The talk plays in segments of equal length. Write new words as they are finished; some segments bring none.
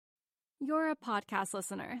You're a podcast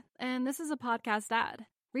listener, and this is a podcast ad.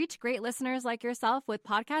 Reach great listeners like yourself with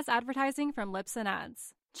podcast advertising from Libsyn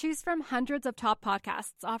Ads. Choose from hundreds of top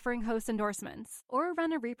podcasts offering host endorsements, or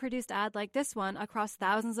run a reproduced ad like this one across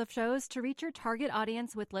thousands of shows to reach your target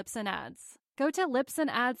audience with Libsyn Ads. Go to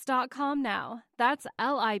libsynads.com now. That's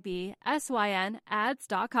LIBSYN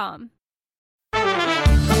ads.com.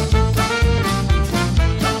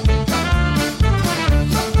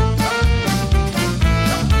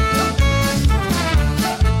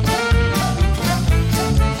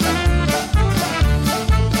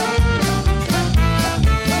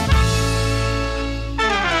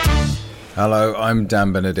 Hello, I'm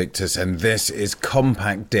Dan Benedictus, and this is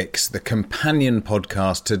Compact Dicks, the companion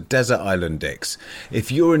podcast to Desert Island Dicks.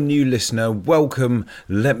 If you're a new listener, welcome.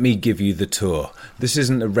 Let me give you the tour. This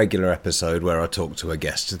isn't a regular episode where I talk to a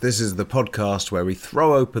guest. This is the podcast where we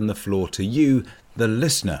throw open the floor to you, the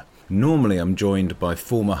listener. Normally I'm joined by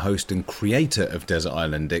former host and creator of Desert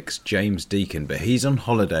Island Dicks, James Deacon, but he's on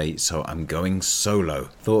holiday, so I'm going solo.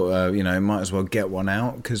 Thought, might as well get one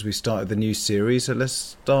out because we started the new series, so let's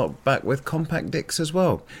start back with Compact Dicks as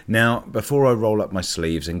well. Now, before I roll up my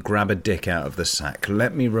sleeves and grab a dick out of the sack,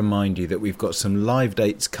 let me remind you that we've got some live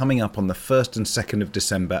dates coming up on the 1st and 2nd of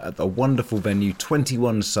December at the wonderful venue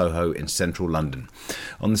 21 Soho in central London.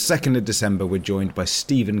 On the 2nd of December, we're joined by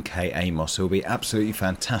Stephen K. Amos, who will be absolutely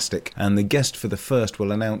fantastic. And the guest for the first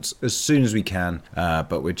we'll announce as soon as we can,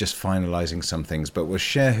 but we're just finalising some things. But we'll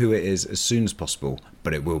share who it is as soon as possible,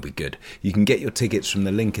 but it will be good. You can get your tickets from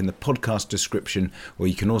the link in the podcast description, or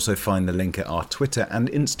you can also find the link at our Twitter and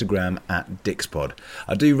Instagram at DixPod.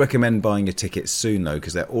 I do recommend buying your tickets soon though,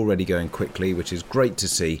 because they're already going quickly, which is great to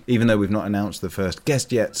see, even though we've not announced the first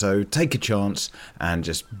guest yet. So take a chance and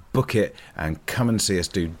just book it and come and see us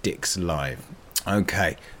do Dicks live.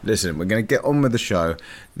 Okay, listen, we're going to get on with the show.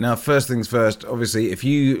 Now, first things first, obviously, if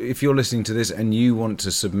you're listening to this and you want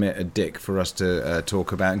to submit a dick for us to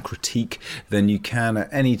talk about and critique, then you can at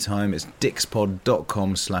any time. It's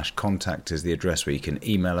dixpod.com/contact is the address where you can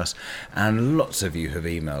email us. And lots of you have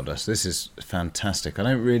emailed us. This is fantastic. I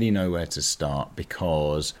don't really know where to start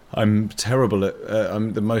because I'm terrible at...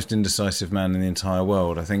 I'm the most indecisive man in the entire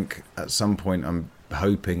world. I think at some point I'm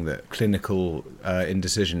hoping that clinical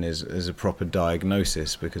indecision is a proper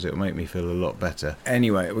diagnosis because it will make me feel a lot better.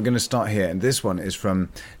 Anyway, we're going to start here, and this one is from,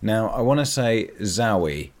 now I want to say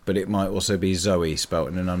Zowie, but it might also be Zoe spelt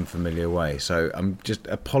in an unfamiliar way, so I'm just,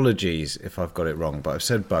 apologies if I've got it wrong, but I've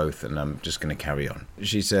said both and I'm just going to carry on.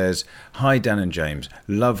 She says, "Hi Dan and James,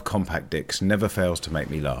 love Compact Dicks, never fails to make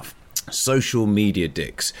me laugh. Social media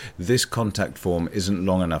dicks. This contact form isn't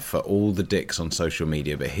long enough for all the dicks on social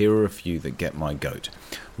media, but here are a few that get my goat.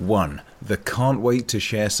 1. The can't wait to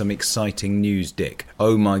share some exciting news dick.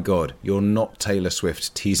 Oh my god, you're not Taylor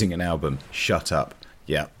Swift teasing an album. Shut up.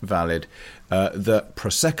 Yeah, valid. The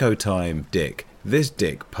Prosecco time dick. This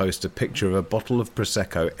dick posts a picture of a bottle of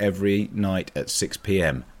Prosecco every night at 6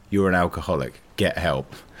 p.m. You're an alcoholic. Get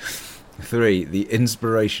help. 3. The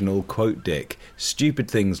inspirational quote dick.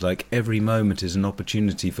 Stupid things like every moment is an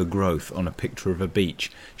opportunity for growth on a picture of a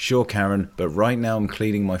beach. Sure, Karen, but right now I'm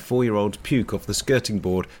cleaning my 4-year-old's puke off the skirting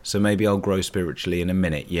board, so maybe I'll grow spiritually in a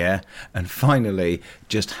minute, yeah? And finally,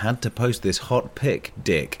 just had to post this hot pic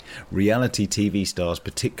dick. Reality TV stars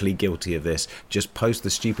particularly guilty of this. Just post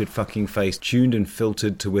the stupid fucking face tuned and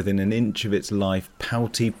filtered to within an inch of its life.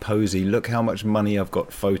 Pouty, posy, look how much money I've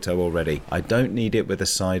got photo already. I don't need it with a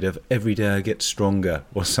side of every day I get stronger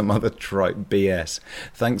or some other trite BS.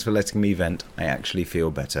 Thanks for letting me vent. I actually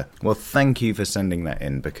feel better." Well, thank you for sending that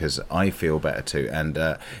in because I feel better too. And,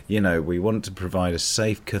 we want to provide a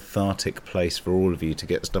safe, cathartic place for all of you to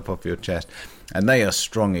get stuff off your chest. And they are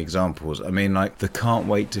strong examples. I mean, like, the can't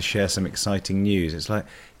wait to share some exciting news. It's like,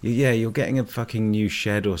 yeah, you're getting a fucking new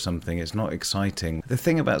shed or something. It's not exciting. The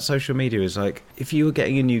thing about social media is, like, if you were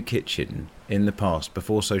getting a new kitchen in the past,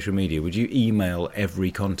 before social media, would you email every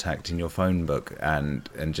contact in your phone book and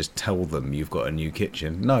just tell them you've got a new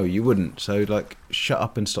kitchen? No, you wouldn't. So, like, shut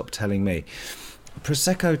up and stop telling me.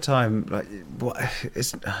 Prosecco time, like, what?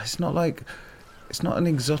 It's not like, it's not an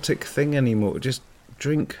exotic thing anymore. Just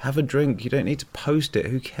have a drink. You don't need to post it.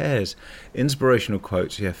 Who cares? Inspirational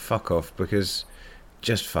quotes, yeah, fuck off, because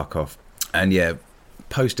just fuck off. And yeah,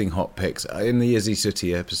 posting hot pics. In the Izzy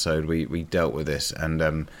Sooty episode, we dealt with this,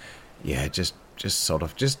 and just sort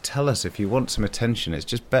of just tell us if you want some attention. It's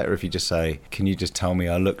just better if you just say, can you just tell me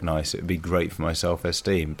I look nice? It would be great for my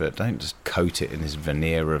self-esteem, but don't just coat it in this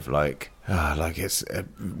veneer of like, Like it's a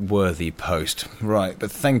worthy post. Right,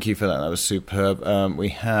 but thank you for that. That was superb. We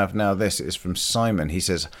have now, this is from Simon. He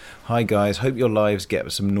says, "Hi guys, hope your lives get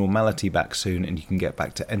some normality back soon and you can get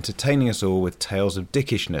back to entertaining us all with tales of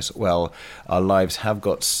dickishness." Well, our lives have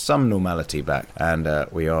got some normality back, and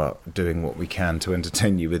we are doing what we can to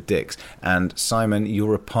entertain you with dicks. And Simon,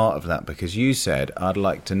 you're a part of that, because you said, "I'd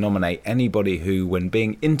like to nominate anybody who, when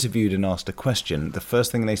being interviewed and asked a question, the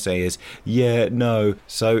first thing they say is, yeah, no."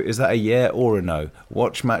 So is that a yeah or a no?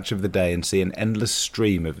 Watch Match of the Day and see an endless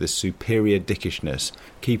stream of this superior dickishness.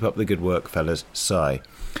 Keep up the good work, fellas. Sigh.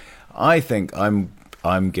 I think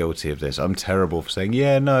I'm guilty of this. I'm terrible for saying,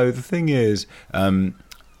 yeah, no, the thing is,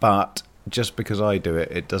 but just because I do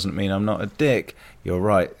it, it doesn't mean I'm not a dick. You're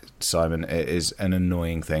right, Simon, it is an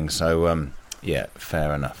annoying thing. So, yeah,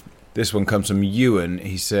 fair enough. This one comes from Ewan.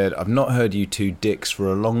 He said, "I've not heard you two dicks for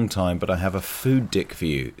a long time, but I have a food dick for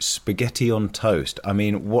you. Spaghetti on toast. I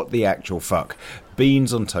mean, what the actual fuck?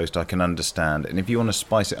 Beans on toast I can understand, and if you want to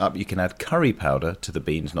spice it up, you can add curry powder to the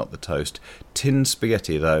beans, not the toast. Tinned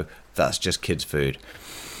spaghetti, though, that's just kids' food."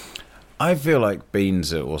 I feel like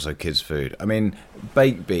beans are also kids' food. I mean,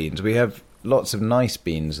 baked beans, we have lots of nice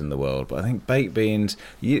beans in the world, but I think baked beans...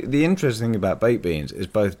 the interesting thing about baked beans is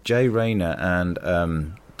both Jay Rayner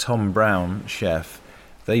and... Tom Brown, chef,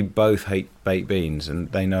 they both hate baked beans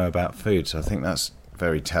and they know about food, so I think that's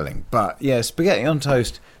very telling. But yeah, spaghetti on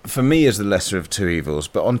toast for me is the lesser of two evils,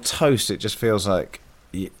 but on toast it just feels like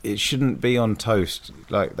it shouldn't be on toast.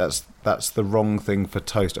 Like that's the wrong thing for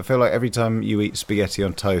toast. I feel like every time you eat spaghetti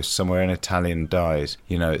on toast, somewhere an Italian dies.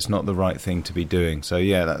 You know, it's not the right thing to be doing. So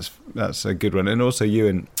yeah, that's a good one. And also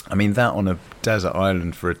Ewan, I mean, that on a desert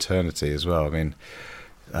island for eternity as well. I mean,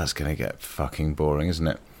 that's going to get fucking boring, isn't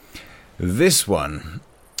it? This one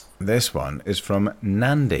is from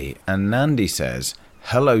Nandi, and Nandi says,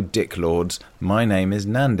 "Hello, Dick Lords. My name is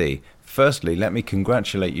Nandi. Firstly, let me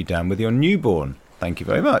congratulate you, Dan, with your newborn. Thank you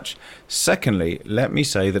very much. Secondly, let me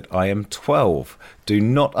say that I am 12. Do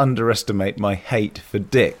not underestimate my hate for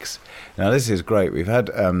dicks." Now, this is great. We've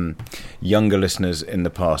had younger listeners in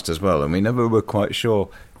the past as well, and we never were quite sure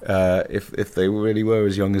if they really were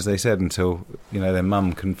as young as they said until, you know, their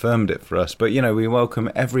mum confirmed it for us. But, you know, we welcome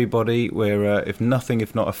everybody. We're, if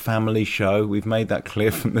not a family show. We've made that clear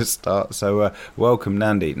from the start. So welcome,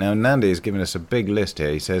 Nandi. Now, Nandi has given us a big list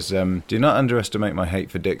here. He says, "Do not underestimate my hate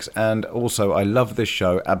for dicks. And also, I love this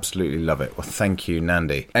show. Absolutely love it." Well, thank you,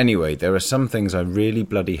 Nandi. Anyway, there are some things I really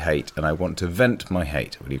bloody hate, and I want to vent my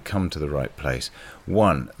hate. Well, you've come to the right place.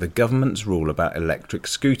 1. The government's rule about electric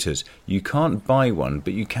scooters. You can't buy one,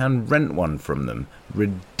 but you can rent one from them.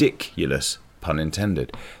 Ridiculous, pun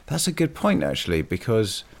intended. That's a good point, actually,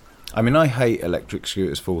 because, I mean, I hate electric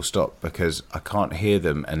scooters full stop because I can't hear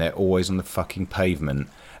them and they're always on the fucking pavement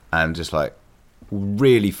and just, like,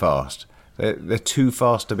 really fast. They're too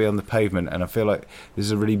fast to be on the pavement, and I feel like this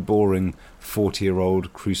is a really boring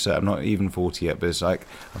 40-year-old crusade. I'm not even 40 yet, but it's like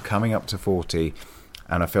I'm coming up to 40...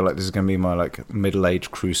 and I feel like this is going to be my, like,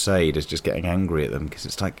 middle-aged crusade, is just getting angry at them, because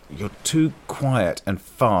it's like, you're too quiet and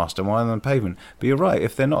fast and why on the pavement? But you're right,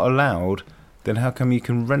 if they're not allowed, then how come you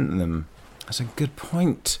can rent them? That's a good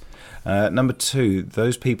point. Number 2,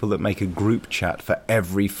 those people that make a group chat for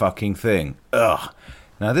every fucking thing. Ugh.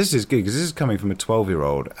 Now, this is good, because this is coming from a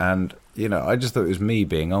 12-year-old, and, you know, I just thought it was me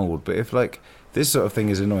being old, but if, like, this sort of thing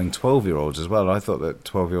is annoying 12-year-olds as well, I thought that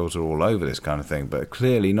 12-year-olds are all over this kind of thing, but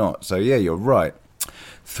clearly not. So, yeah, you're right.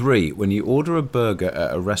 3, when you order a burger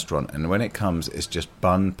at a restaurant and when it comes it's just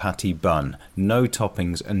bun, patty, bun, no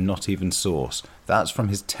toppings and not even sauce. That's from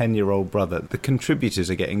his 10-year-old brother. The contributors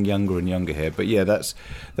are getting younger and younger here, but yeah, that's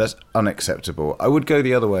unacceptable. I would go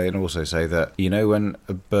the other way and also say that, you know, when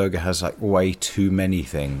a burger has like way too many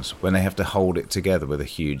things, when they have to hold it together with a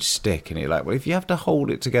huge stick, and you're like, well, if you have to hold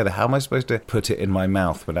it together, how am I supposed to put it in my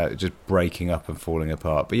mouth without it just breaking up and falling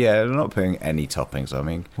apart? But yeah, I'm not putting any toppings. I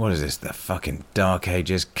mean, what is this, the fucking Dark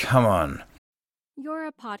Ages? Come on. You're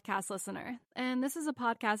a podcast listener, and this is a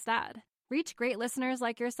podcast ad. Reach great listeners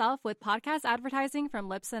like yourself with podcast advertising from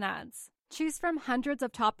Libsyn Ads. Choose from hundreds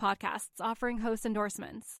of top podcasts offering host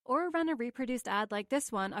endorsements, or run a reproduced ad like this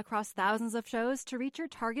one across thousands of shows to reach your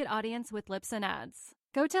target audience with Libsyn Ads.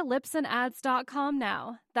 Go to libsynads.com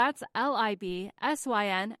now. That's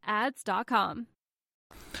LIBSYN ads.com.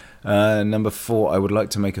 Number 4, I would like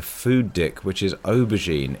to make a food dick, which is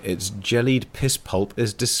aubergine. Its jellied piss pulp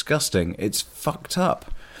is disgusting. It's fucked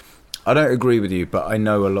up. I don't agree with you, but I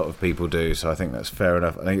know a lot of people do, so I think that's fair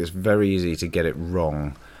enough. I think it's very easy to get it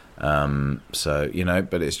wrong. So, you know,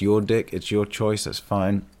 but it's your dick, it's your choice, that's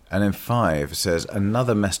fine. And then 5 says,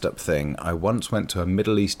 another messed up thing. I once went to a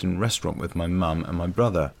Middle Eastern restaurant with my mum and my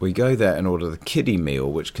brother. We go there and order the kiddie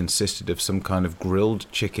meal, which consisted of some kind of grilled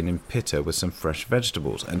chicken in pitta with some fresh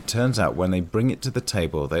vegetables. And turns out when they bring it to the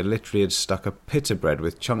table, they literally had stuck a pita bread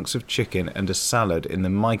with chunks of chicken and a salad in the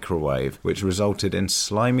microwave, which resulted in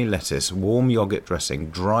slimy lettuce, warm yogurt dressing,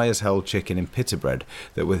 dry as hell chicken in pita bread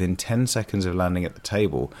that within 10 seconds of landing at the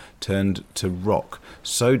table turned to rock.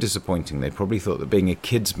 So disappointing, they probably thought that being a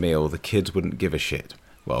kid's meal, the kids wouldn't give a shit.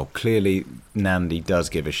 Well, clearly Nandi does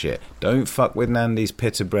give a shit. Don't fuck with Nandi's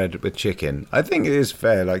pita bread with chicken. I think it is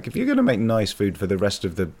fair. Like, if you're going to make nice food for the rest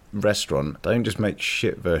of the restaurant, don't just make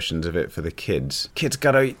shit versions of it for the kids. Kids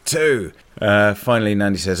gotta eat too. Finally,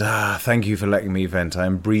 Nandi says, thank you for letting me vent. I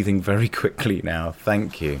am breathing very quickly now.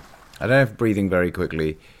 Thank you. I don't know if breathing very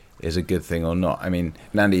quickly is a good thing or not. I mean,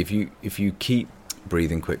 Nandi, if you keep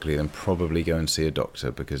breathing quickly, then probably go and see a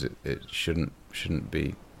doctor, because it shouldn't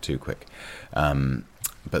be too quick.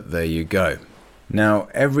 But there you go. Now,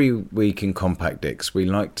 every week in Compact Dicks, we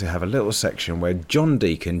like to have a little section where John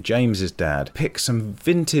Deacon, James's dad, picks some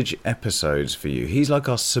vintage episodes for you. He's like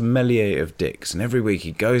our sommelier of dicks, and every week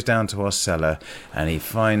he goes down to our cellar and he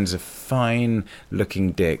finds a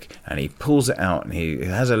fine-looking dick and he pulls it out and he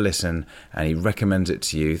has a listen and he recommends it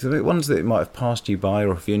to you. The ones that might have passed you by,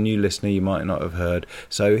 or if you're a new listener, you might not have heard.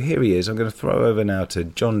 So here he is. I'm going to throw over now to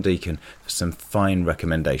John Deacon for some fine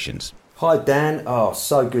recommendations. Hi Dan,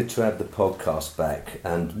 so good to have the podcast back,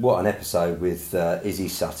 and what an episode with Izzy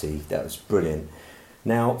Sutty, that was brilliant.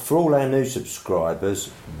 Now, for all our new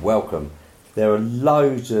subscribers, welcome. There are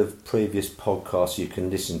loads of previous podcasts you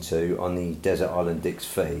can listen to on the Desert Island Dicks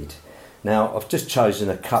feed. Now, I've just chosen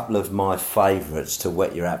a couple of my favourites to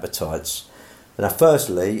whet your appetites. Now,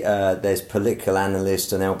 firstly, there's political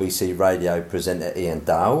analyst and LBC radio presenter Ian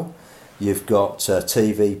Dale. You've got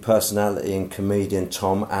TV personality and comedian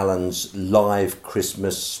Tom Allen's live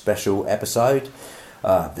Christmas special episode.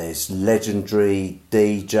 There's legendary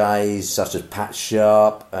DJs such as Pat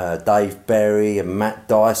Sharp, Dave Berry and Matt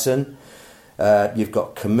Dyson. You've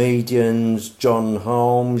got comedians John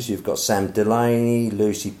Holmes, you've got Sam Delaney,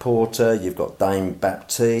 Lucy Porter, you've got Dame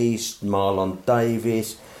Baptiste, Marlon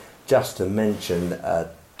Davis, just to mention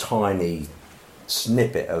a tiny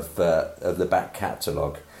snippet of the back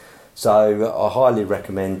catalogue. So I highly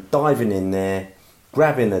recommend diving in there,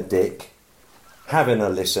 grabbing a dick, having a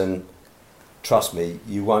listen. Trust me,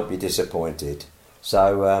 you won't be disappointed.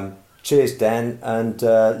 So cheers, Dan, and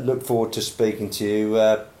look forward to speaking to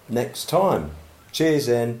you next time. Cheers,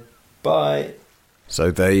 then. Bye. So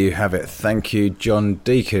there you have it. Thank you, John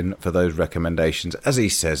Deacon, for those recommendations. As he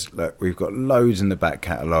says, look, we've got loads in the back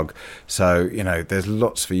catalogue. So, there's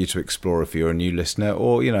lots for you to explore if you're a new listener,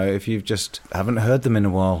 or, if you just haven't heard them in a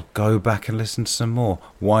while, go back and listen to some more.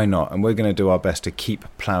 Why not? And we're going to do our best to keep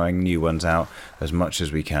ploughing new ones out as much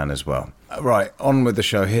as we can as well. Right, on with the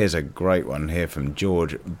show. Here's a great one here from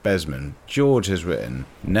George Besman. George has written,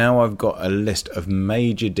 now I've got a list of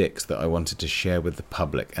major dicks that I wanted to share with the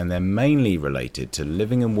public, and they're mainly related to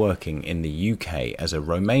living and working in the UK as a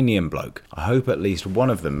Romanian bloke. I hope at least one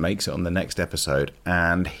of them makes it on the next episode,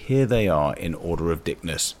 and here they are in order of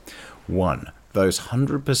dickness. 1. Those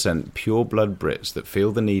 100% pure-blood Brits that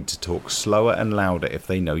feel the need to talk slower and louder if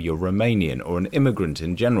they know you're Romanian or an immigrant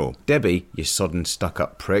in general. Debbie, you sodden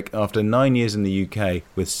stuck-up prick, after 9 years in the UK,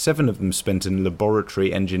 with 7 of them spent in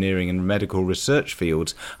laboratory, engineering and medical research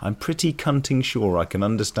fields, I'm pretty cunting sure I can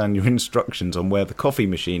understand your instructions on where the coffee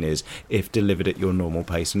machine is if delivered at your normal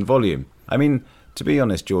pace and volume. I mean, to be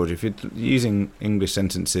honest, George, if you're using English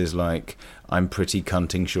sentences like, I'm pretty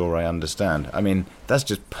cunting sure I understand, I mean, that's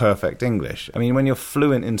just perfect English. I mean, when you're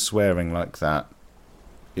fluent in swearing like that,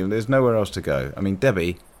 there's nowhere else to go. I mean,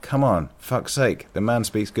 Debbie, come on, fuck's sake, the man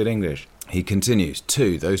speaks good English. He continues,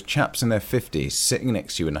 2, those chaps in their 50s sitting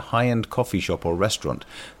next to you in a high-end coffee shop or restaurant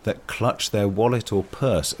that clutch their wallet or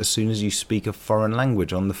purse as soon as you speak a foreign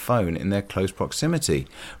language on the phone in their close proximity.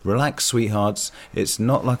 Relax, sweethearts. It's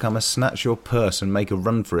not like I'm a snatch your purse and make a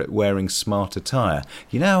run for it wearing smart attire.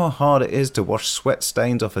 You know how hard it is to wash sweat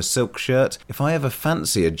stains off a silk shirt? If I ever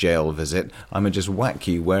fancy a jail visit, I'ma just whack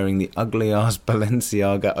you wearing the ugly-ass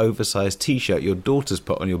Balenciaga oversized t-shirt your daughter's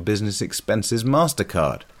put on your business expenses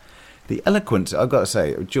MasterCard. The eloquence, I've got to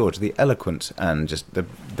say, George, the eloquence and just the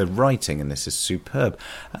writing in this is superb.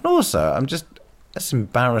 And also, it's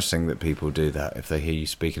embarrassing that people do that if they hear you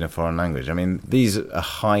speak in a foreign language. I mean, these are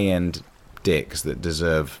high-end dicks that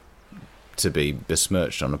deserve to be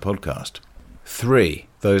besmirched on a podcast. 3,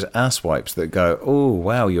 those asswipes that go, oh,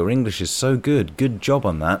 wow, your English is so good. Good job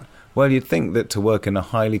on that. Well, you'd think that to work in a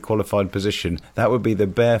highly qualified position, that would be the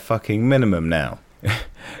bare fucking minimum now.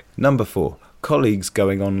 Number 4. colleagues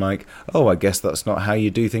going on like, oh, I guess that's not how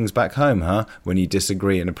you do things back home, huh? When you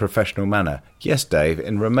disagree in a professional manner. Yes, Dave,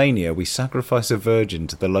 in Romania we sacrifice a virgin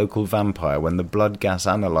to the local vampire when the blood gas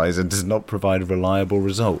analyzer does not provide reliable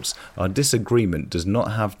results. Our disagreement does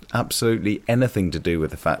not have absolutely anything to do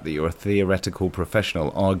with the fact that you're a theoretical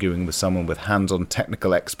professional arguing with someone with hands-on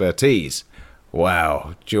technical expertise.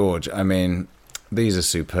 Wow, George, I mean, these are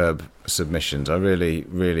superb submissions. I really,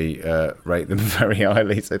 really rate them very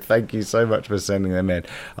highly. So thank you so much for sending them in.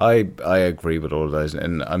 I agree with all of those,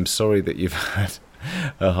 and I'm sorry that you've had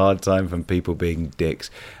a hard time from people being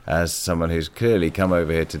dicks, as someone who's clearly come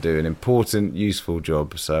over here to do an important, useful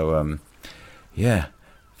job. So, yeah,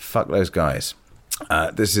 fuck those guys.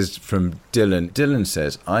 This is from Dylan. Dylan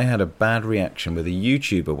says, I had a bad reaction with a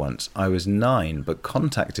YouTuber once. I was 9, but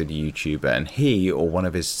contacted a YouTuber, and he or one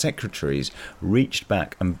of his secretaries reached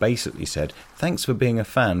back and basically said, thanks for being a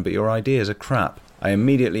fan, but your ideas are crap. I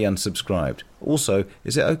immediately unsubscribed. Also,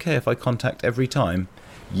 is it okay if I contact every time?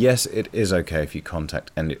 Yes, it is okay if you contact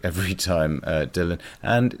every time, Dylan.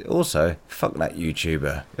 And also, fuck that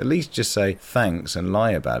YouTuber. At least just say thanks and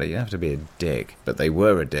lie about it. You don't have to be a dick. But they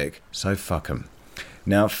were a dick, so fuck them.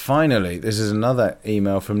 Now, finally, this is another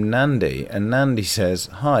email from Nandi. And Nandi says,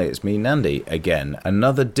 hi, it's me, Nandi, again.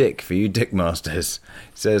 Another dick for you dickmasters.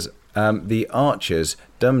 It says, the Archers,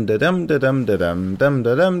 dum-da-dum-da-dum-da-dum,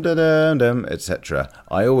 dum-da-dum-da-dum-dum, etc.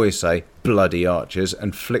 I always say, bloody Archers,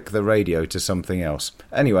 and flick the radio to something else.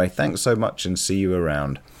 Anyway, thanks so much and see you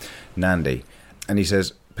around. Nandi. And he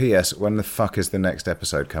says, P.S. When the fuck is the next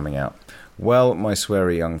episode coming out? Well, my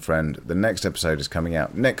sweary young friend, the next episode is coming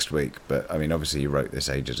out next week. But, I mean, obviously you wrote this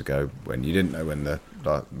ages ago when you didn't know when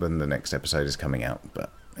the next episode is coming out.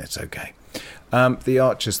 But it's okay. The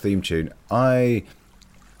Archers theme tune.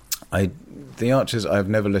 The Archers I've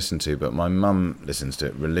never listened to, but my mum listens to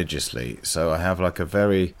it religiously, so I have like a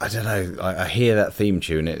very, I don't know, I hear that theme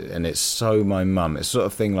tune and it's so my mum. It's sort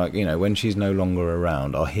of thing like, you know, when she's no longer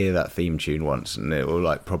around, I'll hear that theme tune once and it will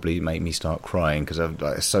like probably make me start crying because I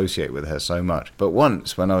like, associate with her so much. But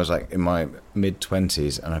once when I was like in my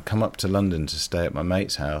mid-20s and I'd come up to London to stay at my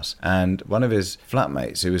mate's house, and one of his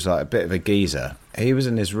flatmates, who was like a bit of a geezer, he was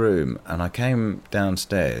in his room and I came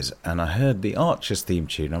downstairs and I heard the Archers theme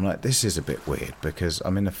tune. I'm like, this is a bit weird because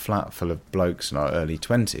I'm in a flat full of blokes in our early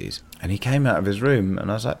 20s. And he came out of his room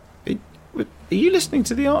and I was like, are you listening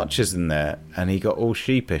to the Archers in there? And he got all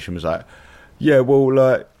sheepish and was like, yeah, well,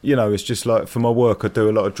 like, you know, it's just like for my work, I do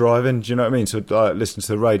a lot of driving. Do you know what I mean? So I listen to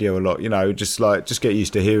the radio a lot, you know, just get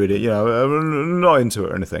used to hearing it, you know, I'm not into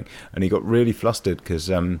it or anything. And he got really flustered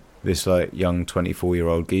because this like young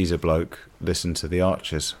 24-year-old geezer bloke listened to the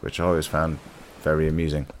Archers, which I always found very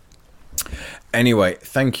amusing. Anyway,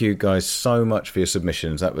 thank you guys so much for your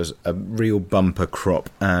submissions. That was a real bumper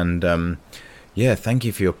crop. And yeah, thank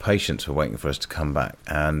you for your patience for waiting for us to come back.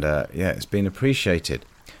 And yeah, it's been appreciated.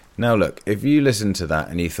 Now look, if you listened to that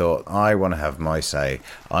and you thought, I want to have my say,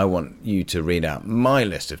 I want you to read out my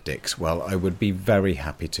list of dicks, well, I would be very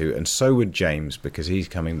happy to, and so would James, because he's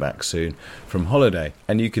coming back soon from holiday.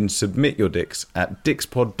 And you can submit your dicks at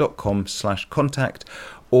dixpod.com/contact,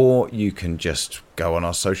 or you can just go on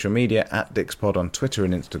our social media at dixpod on Twitter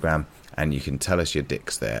and Instagram, and you can tell us your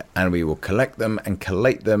dicks there, and we will collect them and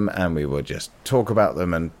collate them, and we will just talk about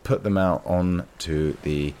them and put them out onto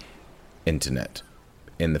the internet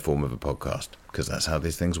in the form of a podcast, because that's how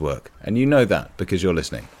these things work. And you know that because you're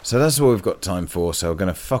listening. So that's all we've got time for, so we're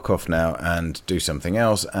going to fuck off now and do something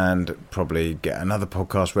else and probably get another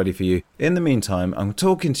podcast ready for you. In the meantime, I'm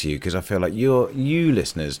talking to you because I feel like you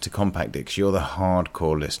listeners to Compact Dicks, you're the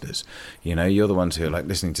hardcore listeners. You know, you're the ones who are like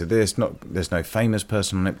listening to this. There's no famous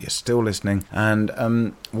person on it, but you're still listening.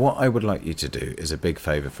 And what I would like you to do is a big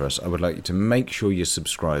favour for us. I would like you to make sure you're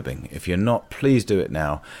subscribing. If you're not, please do it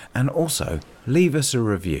now. And also, leave us a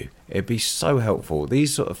review. It'd be so helpful.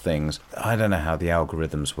 These sort of things, I don't know how the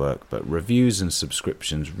algorithms work, but reviews and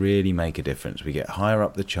subscriptions really make a difference. We get higher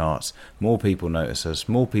up the charts, more people notice us,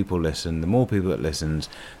 more people listen. The more people that listens,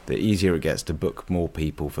 the easier it gets to book more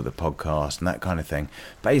people for the podcast and that kind of thing.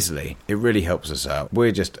 Basically, it really helps us out.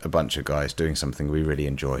 We're just a bunch of guys doing something we really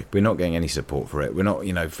enjoy. We're not getting any support for it. We're not,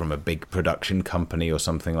 you know, from a big production company or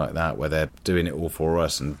something like that where they're doing it all for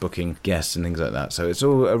us and booking guests and things like that. So it's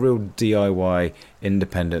all a real DIY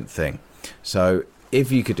independent thing. So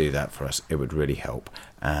if you could do that for us, it would really help.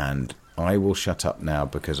 And I will shut up now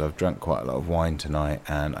because I've drunk quite a lot of wine tonight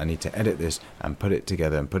and I need to edit this and put it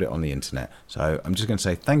together and put it on the internet. So I'm just going to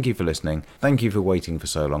say thank you for listening. Thank you for waiting for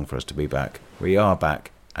so long for us to be back. We are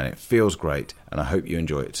back and it feels great and I hope you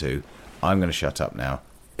enjoy it too. I'm going to shut up now.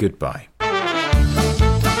 Goodbye.